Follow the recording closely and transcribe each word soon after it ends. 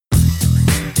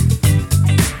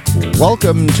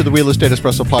Welcome to the Real Estate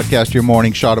Espresso Podcast, your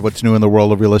morning shot of what's new in the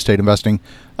world of real estate investing.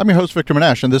 I'm your host, Victor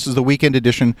Monash, and this is the weekend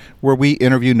edition where we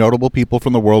interview notable people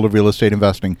from the world of real estate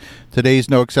investing. Today's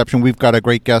no exception. We've got a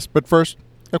great guest, but first,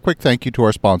 a quick thank you to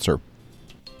our sponsor.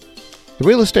 The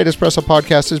Real Estate Espresso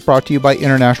Podcast is brought to you by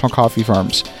International Coffee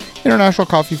Farms. International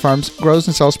Coffee Farms grows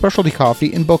and sells specialty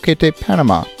coffee in Boquete,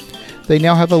 Panama. They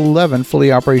now have 11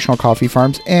 fully operational coffee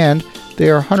farms, and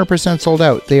they are 100% sold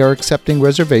out. They are accepting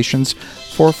reservations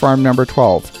for farm number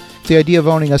 12. If the idea of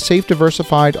owning a safe,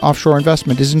 diversified offshore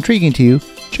investment is intriguing to you,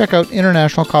 check out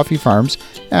International Coffee Farms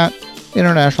at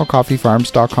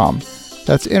internationalcoffeefarms.com.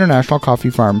 That's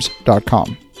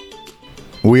internationalcoffeefarms.com.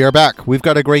 We are back. We've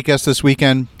got a great guest this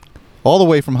weekend, all the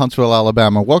way from Huntsville,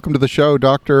 Alabama. Welcome to the show,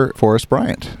 Dr. Forrest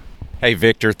Bryant. Hey,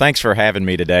 Victor, thanks for having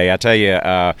me today. I tell you,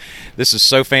 this is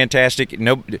so fantastic.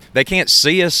 No, they can't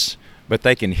see us, but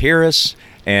they can hear us,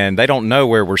 and they don't know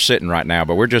where we're sitting right now,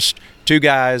 but we're just two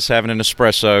guys having an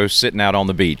espresso sitting out on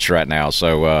the beach right now.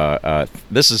 So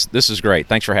this is great.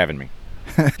 Thanks for having me.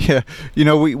 Yeah, you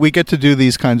know, we get to do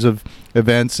these kinds of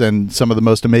events and some of the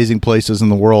most amazing places in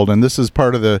the world, and this is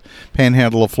part of the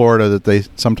panhandle of Florida that they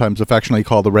sometimes affectionately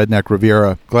call the Redneck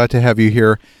Riviera. Glad to have you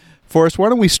here. Forrest, why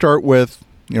don't we start with,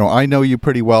 I know you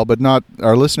pretty well, but not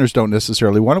our listeners don't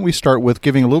necessarily. Why don't we start with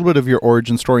giving a little bit of your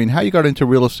origin story and how you got into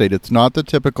real estate? It's not the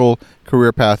typical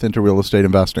career path into real estate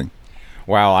investing.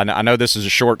 Wow, I know this is a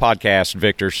short podcast,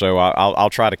 Victor, so I'll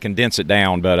try to condense it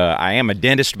down. But I am a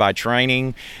dentist by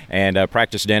training and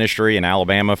practiced dentistry in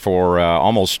Alabama for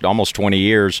almost 20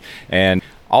 years, and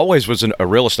always was a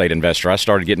real estate investor. I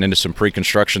started getting into some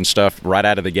pre-construction stuff right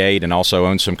out of the gate, and also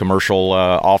owned some commercial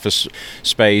office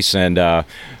space. And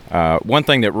one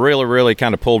thing that really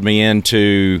kind of pulled me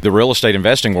into the real estate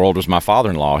investing world was my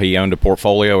father-in-law. He owned a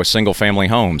portfolio of single-family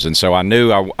homes, and so I knew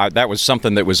that was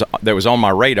something that was on my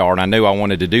radar, and I knew I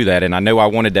wanted to do that, and I knew I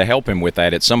wanted to help him with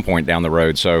that at some point down the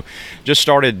road. So just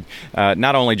started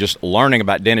not only just learning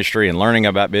about dentistry and learning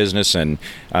about business, and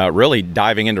really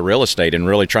diving into real estate and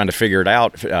really trying to figure it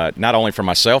out, not only for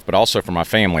myself but also for my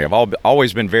family. I've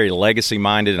always been very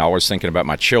legacy-minded, and always thinking about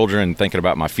my children and thinking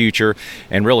about my future,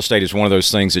 and real estate is one of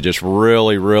those things that just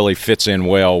really fits in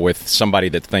well with somebody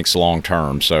that thinks long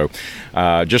term. So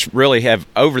just really have,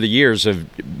 over the years, have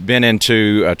been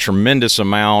into a tremendous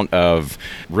amount of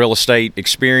real estate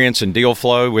experience and deal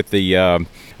flow with the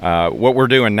what we're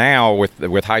doing now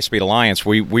with High Speed Alliance.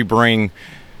 We bring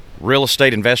real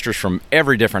estate investors from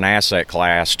every different asset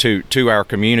class to our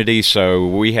community. So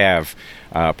we have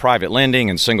private lending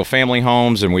and single-family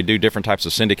homes, and we do different types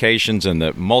of syndications in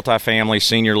the multifamily,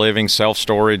 senior living,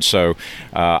 self-storage. So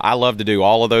I love to do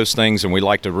all of those things, and we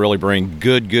like to really bring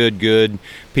good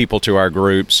people to our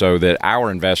group so that our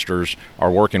investors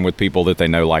are working with people that they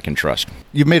know, like, and trust.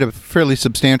 You've made a fairly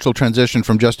substantial transition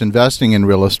from just investing in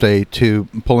real estate to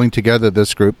pulling together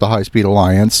this group, the High Speed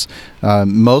Alliance,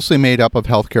 mostly made up of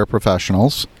healthcare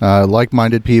professionals,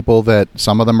 like-minded people that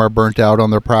some of them are burnt out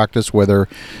on their practice, whether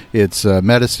it's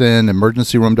medicine,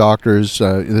 emergency room doctors.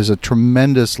 There's a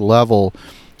tremendous level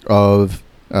of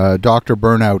doctor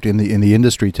burnout in the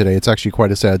industry today. It's actually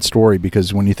quite a sad story,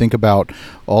 because when you think about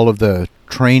all of the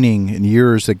training and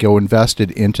years that go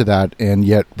invested into that, and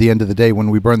yet at the end of the day, when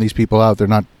we burn these people out,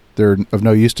 they're of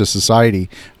no use to society,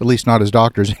 at least not as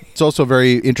doctors. It's also a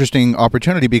very interesting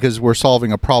opportunity because we're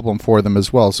solving a problem for them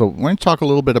as well. So why don't you talk a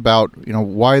little bit about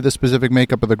why the specific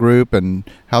makeup of the group and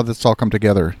how this all come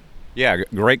together? Yeah,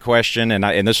 great question,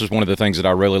 and this is one of the things that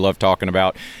I really love talking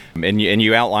about, and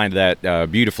you outlined that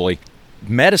beautifully.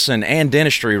 Medicine and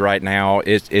dentistry right now,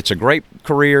 it's a great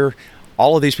career.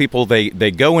 All of these people, they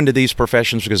go into these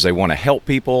professions because they want to help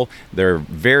people. They're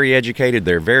very educated.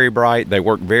 They're very bright. They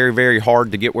work very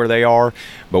hard to get where they are.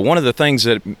 But one of the things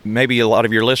that maybe a lot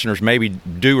of your listeners maybe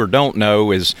do or don't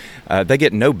know is they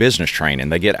get no business training.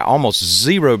 They get almost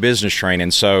zero business training.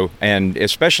 So, and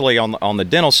especially on the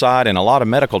dental side, and a lot of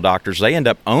medical doctors, they end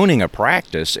up owning a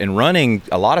practice and running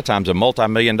a lot of times a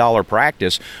multi-million-dollar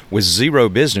practice with zero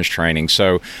business training.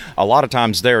 So a lot of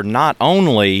times they're not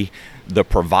only the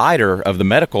provider of the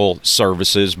medical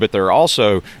services, but they're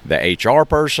also the HR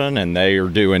person, and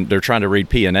they're trying to read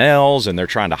P&Ls, and they're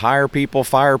trying to hire people,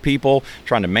 fire people,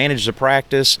 trying to manage the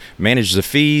practice, manage the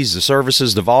fees, the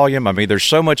services, the volume. I mean, there's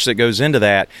so much that goes into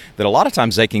that a lot of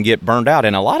times they can get burned out,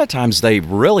 and a lot of times they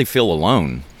really feel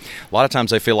alone. a lot of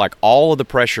times they feel like all of the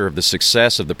pressure of the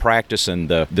success of the practice and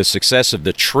the success of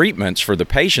the treatments for the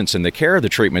patients and the care of the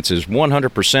treatments is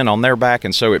 100% on their back,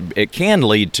 and so it can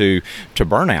lead to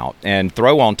burnout. And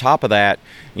throw on top of that,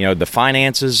 the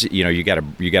finances. You got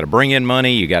to bring in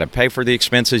money, you got to pay for the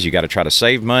expenses, you got to try to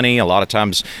save money. A lot of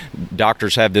times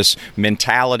doctors have this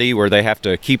mentality where they have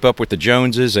to keep up with the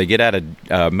Joneses. They get out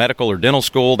of medical or dental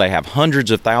school, they have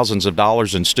hundreds of thousands of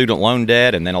dollars in student loan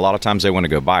debt, and then a lot of times they want to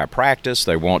go buy a practice,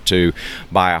 they want to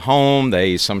buy a home,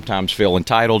 they sometimes feel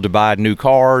entitled to buy new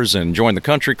cars and join the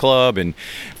country club, and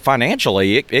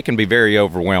financially it can be very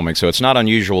overwhelming. So it's not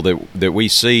unusual that we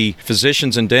see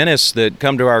physicians and dentists that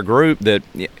come to our group that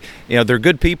they're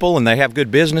good people and they have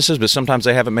good businesses, but sometimes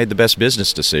they haven't made the best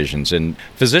business decisions. And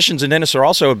physicians and dentists are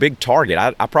also a big target.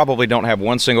 I probably don't have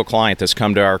one single client that's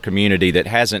come to our community that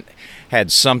hasn't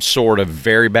had some sort of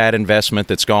very bad investment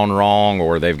that's gone wrong,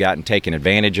 or they've gotten taken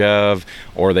advantage of,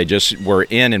 or they just were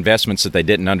in investments that they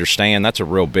didn't understand. That's a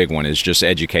real big one, is just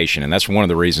education. And that's one of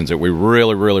the reasons that we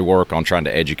really, really work on trying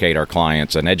to educate our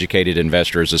clients. An educated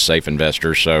investor is a safe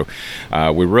investor. So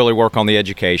we really work on the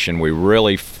education. We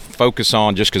really focus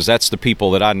on, just because that's the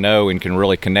people that I know and can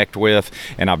really connect with,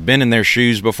 and I've been in their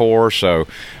shoes before, so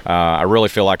I really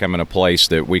feel like I'm in a place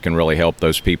that we can really help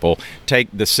those people take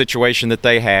the situation that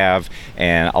they have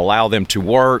and allow them to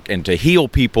work and to heal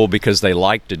people because they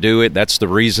like to do it. That's the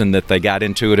reason that they got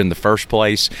into it in the first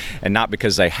place, and not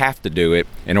because they have to do it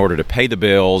in order to pay the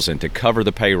bills and to cover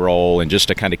the payroll and just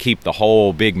to kind of keep the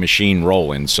whole big machine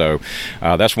rolling. So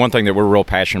that's one thing that we're real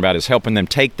passionate about, is helping them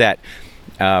take that.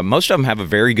 Most of them have a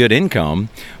very good income,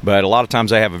 but a lot of times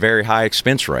they have a very high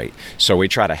expense rate. So we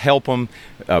try to help them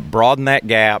broaden that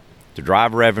gap to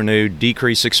drive revenue,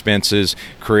 decrease expenses,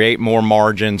 create more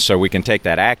margin, so we can take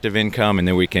that active income and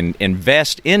then we can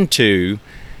invest into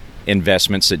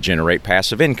investments that generate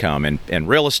passive income. And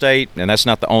real estate, and that's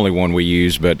not the only one we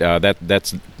use, but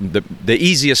that's the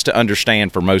easiest to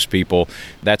understand for most people.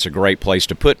 That's a great place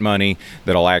to put money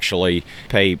that'll actually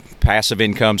pay passive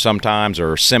income sometimes,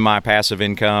 or semi-passive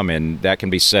income, and that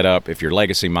can be set up if you're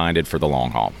legacy-minded for the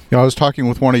long haul. I was talking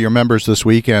with one of your members this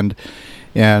weekend,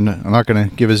 and I'm not going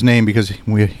to give his name because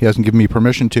he hasn't given me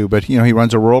permission to, but he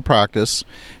runs a rural practice.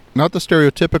 Not the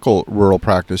stereotypical rural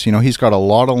practice. He's got a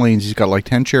lot of lanes. He's got like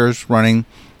 10 chairs running.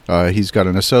 He's got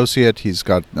an associate. He's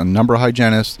got a number of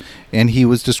hygienists. And he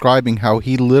was describing how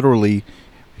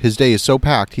his day is so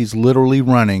packed, he's literally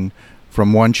running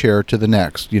from one chair to the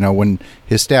next. When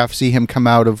his staff see him come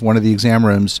out of one of the exam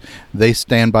rooms, they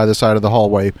stand by the side of the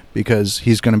hallway because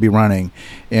he's going to be running.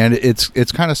 And it's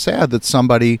kind of sad that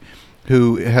somebody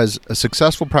who has a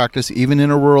successful practice, even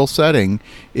in a rural setting,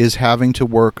 is having to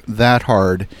work that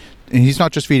hard. And he's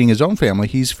not just feeding his own family,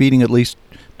 he's feeding at least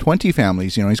 20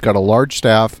 families. He's got a large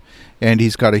staff, and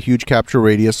he's got a huge capture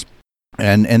radius.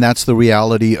 And that's the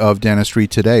reality of dentistry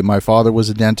today. My father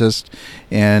was a dentist,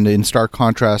 and in stark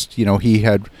contrast, he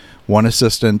had one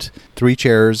assistant, 3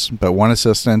 chairs, but one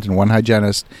assistant and one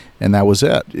hygienist, and that was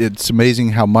it. It's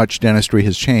amazing how much dentistry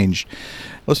has changed.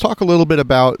 Let's talk a little bit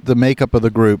about the makeup of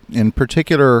the group. In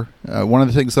particular, one of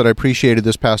the things that I appreciated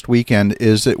this past weekend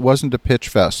is it wasn't a pitch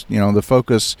fest. The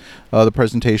focus of the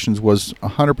presentations was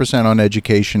 100% on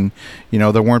education.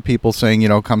 There weren't people saying,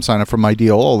 come sign up for my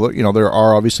deal. Although, there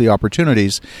are obviously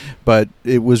opportunities, but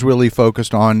it was really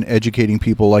focused on educating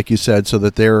people, like you said, so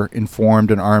that they're informed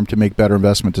and armed to make better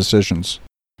investment decisions.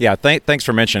 Yeah, thanks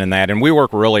for mentioning that. And we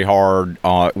work really hard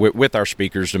with our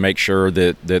speakers to make sure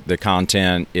that the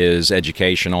content is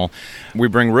educational. We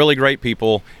bring really great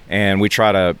people, and we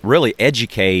try to really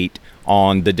educate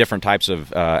on the different types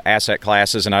of asset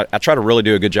classes. And I try to really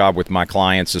do a good job with my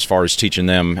clients as far as teaching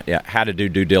them how to do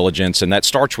due diligence. And that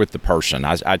starts with the person.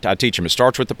 I teach them it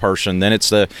starts with the person, then it's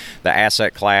the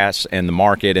asset class and the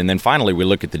market, and then finally we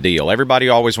look at the deal. Everybody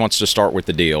always wants to start with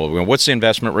the deal. What's the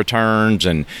investment returns,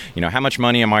 and how much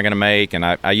money am I going to make? And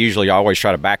I usually always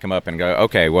try to back them up and go,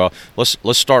 okay, well,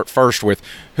 let's start first with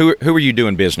who are you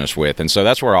doing business with? And so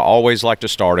that's where I always like to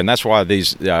start, and that's why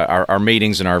these our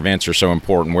meetings and our events are so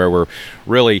important, where we're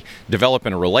really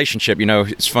developing a relationship.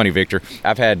 It's funny, Victor,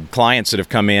 I've had clients that have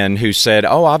come in who said,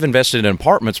 oh, I've invested in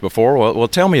apartments before. Well,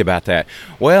 tell me about that.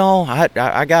 Well,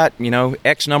 I got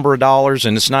X number of dollars,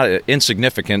 and it's not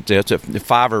insignificant. It's a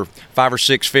 5 or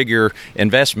 6 figure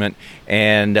investment,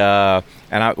 and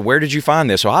where did you find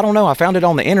this? So I don't know. I found it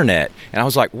on the internet. And I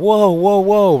was like,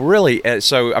 whoa, really?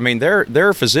 So, there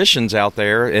are physicians out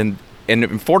there, and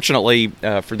unfortunately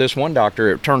for this one doctor,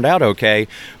 it turned out okay.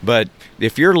 But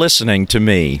if you're listening to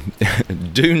me,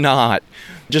 do not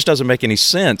just doesn't make any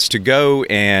sense to go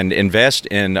and invest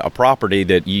in a property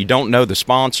that you don't know the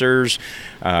sponsors,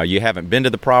 you haven't been to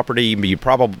the property,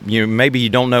 maybe you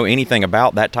don't know anything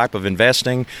about that type of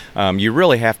investing. You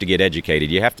really have to get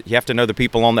educated. You have to know the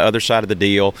people on the other side of the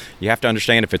deal. You have to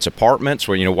understand if it's apartments,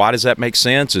 where why does that make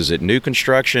sense? Is it new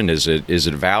construction? Is it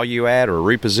a value add or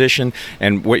a reposition?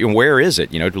 And where is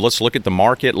it? Let's look at the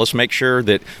market. Let's make sure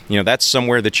that that's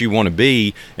somewhere that you want to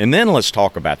be, and then let's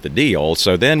talk about the deal.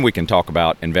 So then we can talk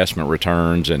about investment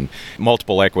returns and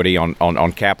multiple equity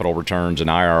on capital returns and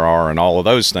IRR and all of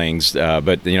those things.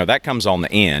 But that comes on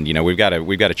the end. We've got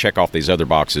to check off these other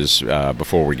boxes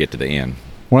before we get to the end.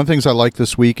 One of the things I liked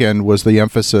this weekend was the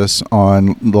emphasis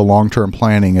on the long-term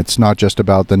planning. It's not just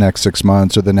about the next 6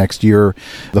 months or the next year.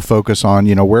 The focus on,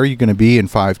 where are you going to be in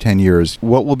 5-10 years?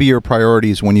 What will be your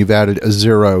priorities when you've added a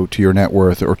zero to your net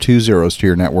worth or 2 zeros to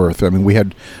your net worth? I mean, we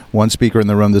had one speaker in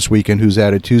the room this weekend who's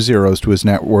added 2 zeros to his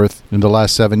net worth in the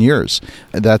last 7 years.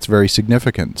 That's very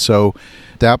significant. So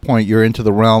at that point, you're into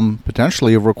the realm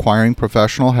potentially of requiring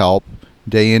professional help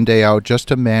day in, day out, just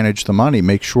to manage the money,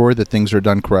 make sure that things are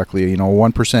done correctly. A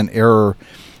 1% error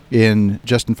in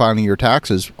filing your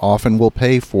taxes often will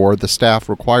pay for the staff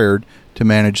required to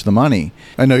manage the money.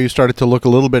 I know you started to look a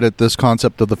little bit at this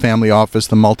concept of the family office,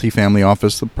 the multifamily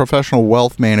office, the professional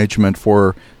wealth management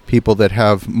for people that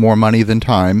have more money than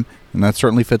time, and that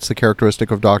certainly fits the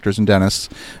characteristic of doctors and dentists.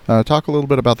 Talk a little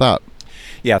bit about that.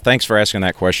 Yeah, thanks for asking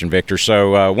that question, Victor.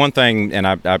 So one thing, and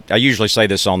I usually say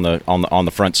this on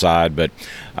the front side, but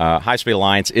High Speed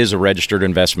Alliance is a registered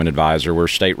investment advisor. We're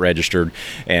state registered,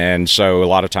 and so a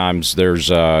lot of times there's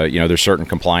certain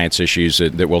compliance issues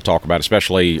that we'll talk about,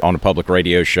 especially on a public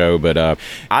radio show. But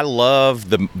I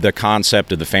love the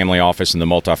concept of the family office and the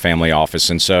multifamily office,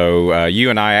 and so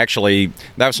you and I actually,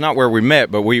 that's not where we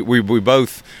met, but we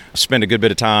both spend a good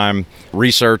bit of time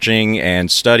researching and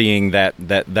studying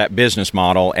that business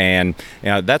model, and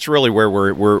that's really where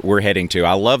we're heading to.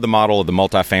 I love the model of the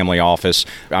multifamily office.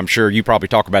 I'm sure you probably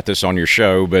talk about this on your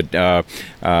show, but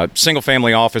single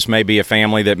family office may be a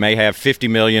family that may have $50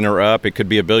 million or up. It could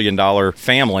be $1 billion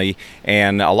family,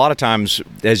 and a lot of times,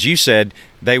 as you said,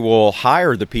 they will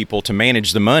hire the people to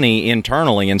manage the money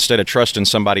internally instead of trusting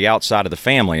somebody outside of the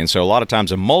family. And so a lot of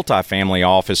times a multifamily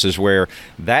office is where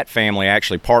that family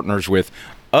actually partners with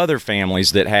other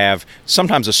families that have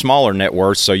sometimes a smaller net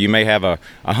worth. So you may have a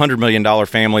 $100 million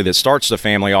family that starts the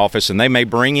family office, and they may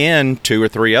bring in 2 or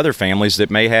 3 other families that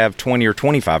may have $20 or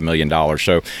 $25 million.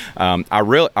 So I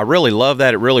really love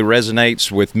that. It really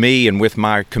resonates with me and with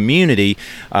my community.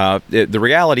 The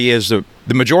reality is that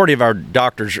the majority of our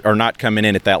doctors are not coming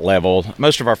in at that level.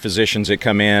 Most of our physicians that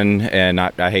come in, and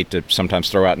I hate to sometimes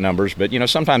throw out numbers, but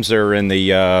sometimes they're in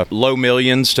the low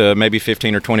millions to maybe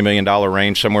 $15 or $20 million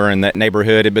range, somewhere in that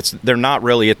neighborhood. But they're not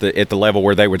really at the level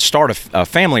where they would start a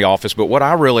family office. But what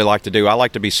I really like to do, I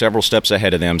like to be several steps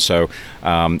ahead of them. So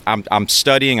I'm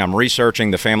studying, I'm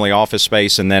researching the family office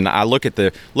space, and then I look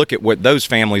at what those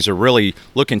families are really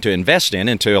looking to invest in.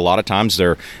 And to a lot of times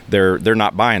they're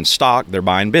not buying stock, they're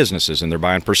buying businesses, and they're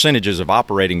buying percentages of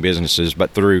operating businesses,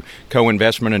 but through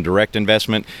co-investment and direct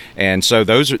investment. And so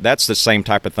that's the same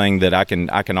type of thing that I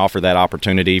can offer that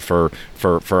opportunity for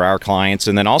our clients.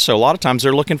 And then also a lot of times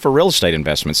they're looking for real estate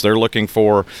investments. They're looking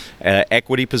for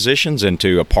equity positions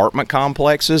into apartment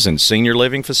complexes and senior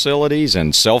living facilities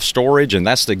and self-storage, and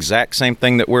that's the exact same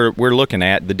thing that we're looking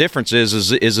at. The difference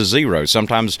is a zero.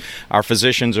 Sometimes our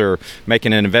physicians are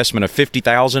making an investment of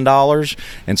 $50,000,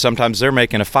 and sometimes they're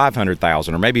making a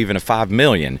 $500,000 or maybe even a $5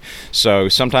 million. So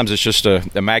sometimes it's just a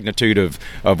magnitude of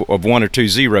 1 or 2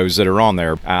 zeros that are on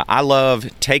there. I love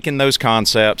taking those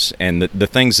concepts and the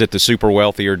things that the super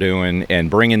wealthy are doing and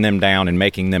bringing them down and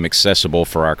making them accessible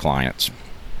for our clients.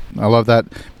 I love that,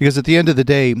 because at the end of the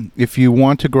day, if you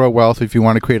want to grow wealth, if you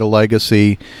want to create a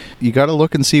legacy, you got to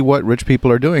look and see what rich people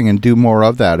are doing and do more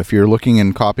of that. If you're looking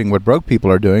and copying what broke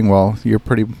people are doing, well, you're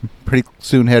pretty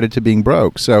soon headed to being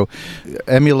broke. So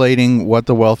emulating what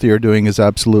the wealthy are doing is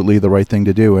absolutely the right thing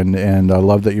to do, and I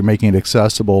love that you're making it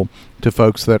accessible to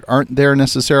folks that aren't there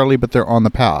necessarily, but they're on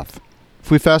the path. If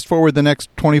we fast forward the next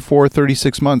 24,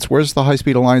 36 months, where's the High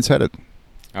Speed Alliance headed?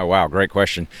 Oh, wow. Great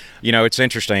question. It's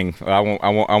interesting. I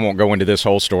won't go into this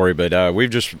whole story, but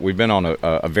we've been on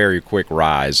a very quick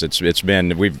rise.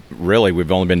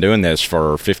 We've only been doing this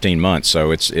for 15 months.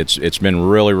 So it's been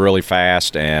really, really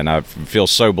fast, and I feel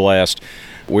so blessed.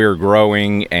 We're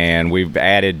growing, and we've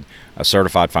added a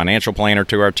certified financial planner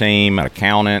to our team, an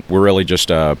accountant. We're really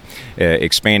just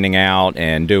expanding out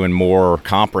and doing more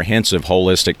comprehensive,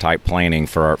 holistic type planning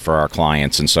for our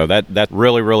clients. And so that's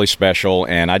really, really special.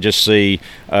 And I just see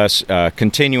us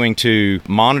continuing to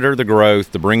monitor the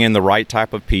growth, to bring in the right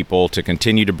type of people, to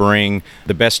continue to bring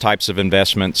the best types of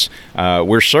investments.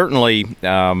 We're certainly,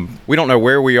 we don't know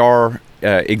where we are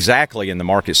exactly in the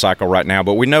market cycle right now,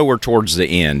 but we know we're towards the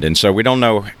end, and so we don't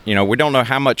know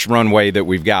how much runway that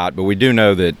we've got, but we do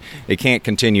know that it can't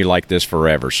continue like this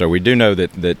forever. So we do know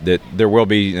that there will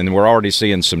be, and we're already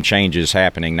seeing some changes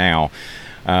happening now.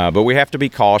 But we have to be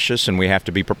cautious and we have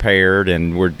to be prepared,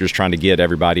 and we're just trying to get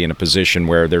everybody in a position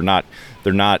where they're not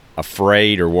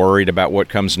afraid or worried about what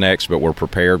comes next, but we're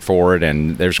prepared for it,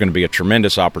 and there's going to be a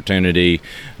tremendous opportunity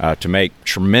to make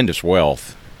tremendous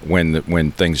wealth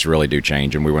when things really do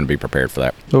change, and we want to be prepared for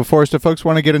that. So, Forrest, if folks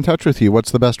want to get in touch with you,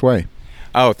 what's the best way?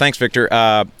 Oh, thanks, Victor.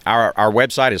 Our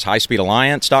website is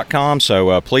highspeedalliance.com,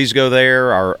 so please go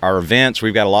there. Our events,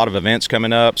 we've got a lot of events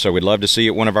coming up, so we'd love to see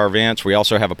you at one of our events. We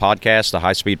also have a podcast, the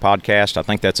High Speed Podcast. I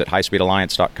think that's at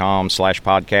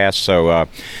highspeedalliance.com/podcast. So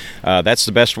that's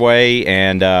the best way,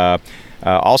 and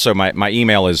also, my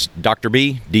email is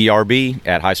drb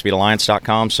at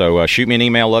highspeedalliance.com. So shoot me an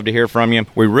email. Love to hear from you.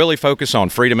 We really focus on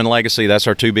freedom and legacy. That's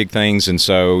our two big things. And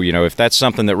so, if that's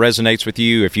something that resonates with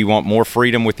you, if you want more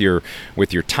freedom with your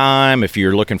time, if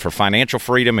you're looking for financial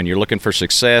freedom and you're looking for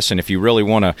success, and if you really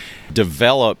want to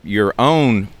develop your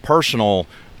own personal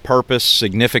purpose,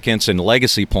 significance, and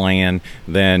legacy plan,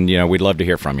 then, we'd love to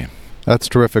hear from you. That's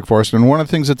terrific, Forrest. And one of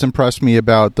the things that's impressed me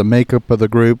about the makeup of the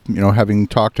group, having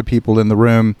talked to people in the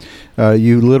room,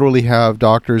 you literally have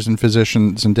doctors and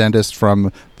physicians and dentists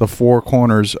from the four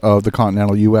corners of the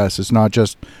continental U.S. It's not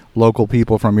just local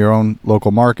people from your own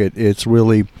local market. It's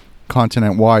really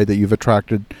continent-wide that you've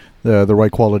attracted the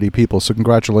right quality people. So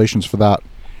congratulations for that.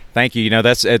 Thank you.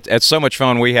 That's so much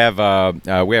fun. We have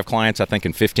clients, I think,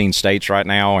 in 15 states right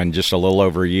now, in just a little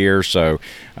over a year. So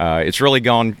it's really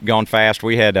gone fast.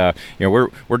 We had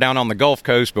we're down on the Gulf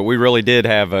Coast, but we really did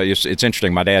have. It's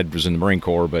interesting. My dad was in the Marine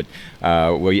Corps, but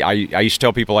I used to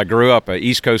tell people I grew up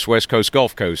East Coast, West Coast,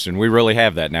 Gulf Coast, and we really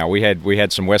have that now. We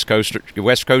had some West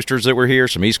Coasters that were here,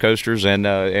 some East Coasters, and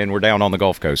we're down on the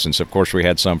Gulf Coast, and so of course we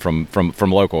had some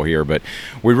from local here. But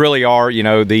we really are.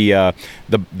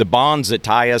 The bonds that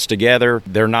tie us together,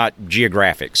 they're not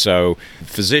geographic. So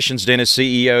physicians, dentists,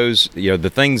 CEOs,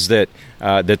 the things that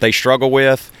they struggle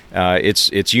with,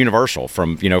 it's universal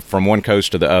from one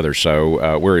coast to the other.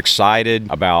 So we're excited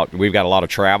about. We've got a lot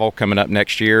of travel coming up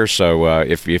next year. So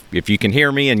if you can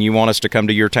hear me and you want us to come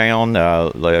to your town,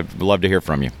 love to hear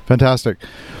from you. Fantastic.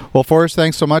 Well, Forrest,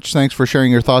 thanks so much. Thanks for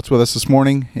sharing your thoughts with us this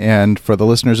morning. And for the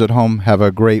listeners at home, have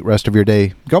a great rest of your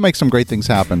day. Go make some great things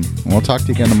happen. And we'll talk to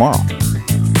you again tomorrow.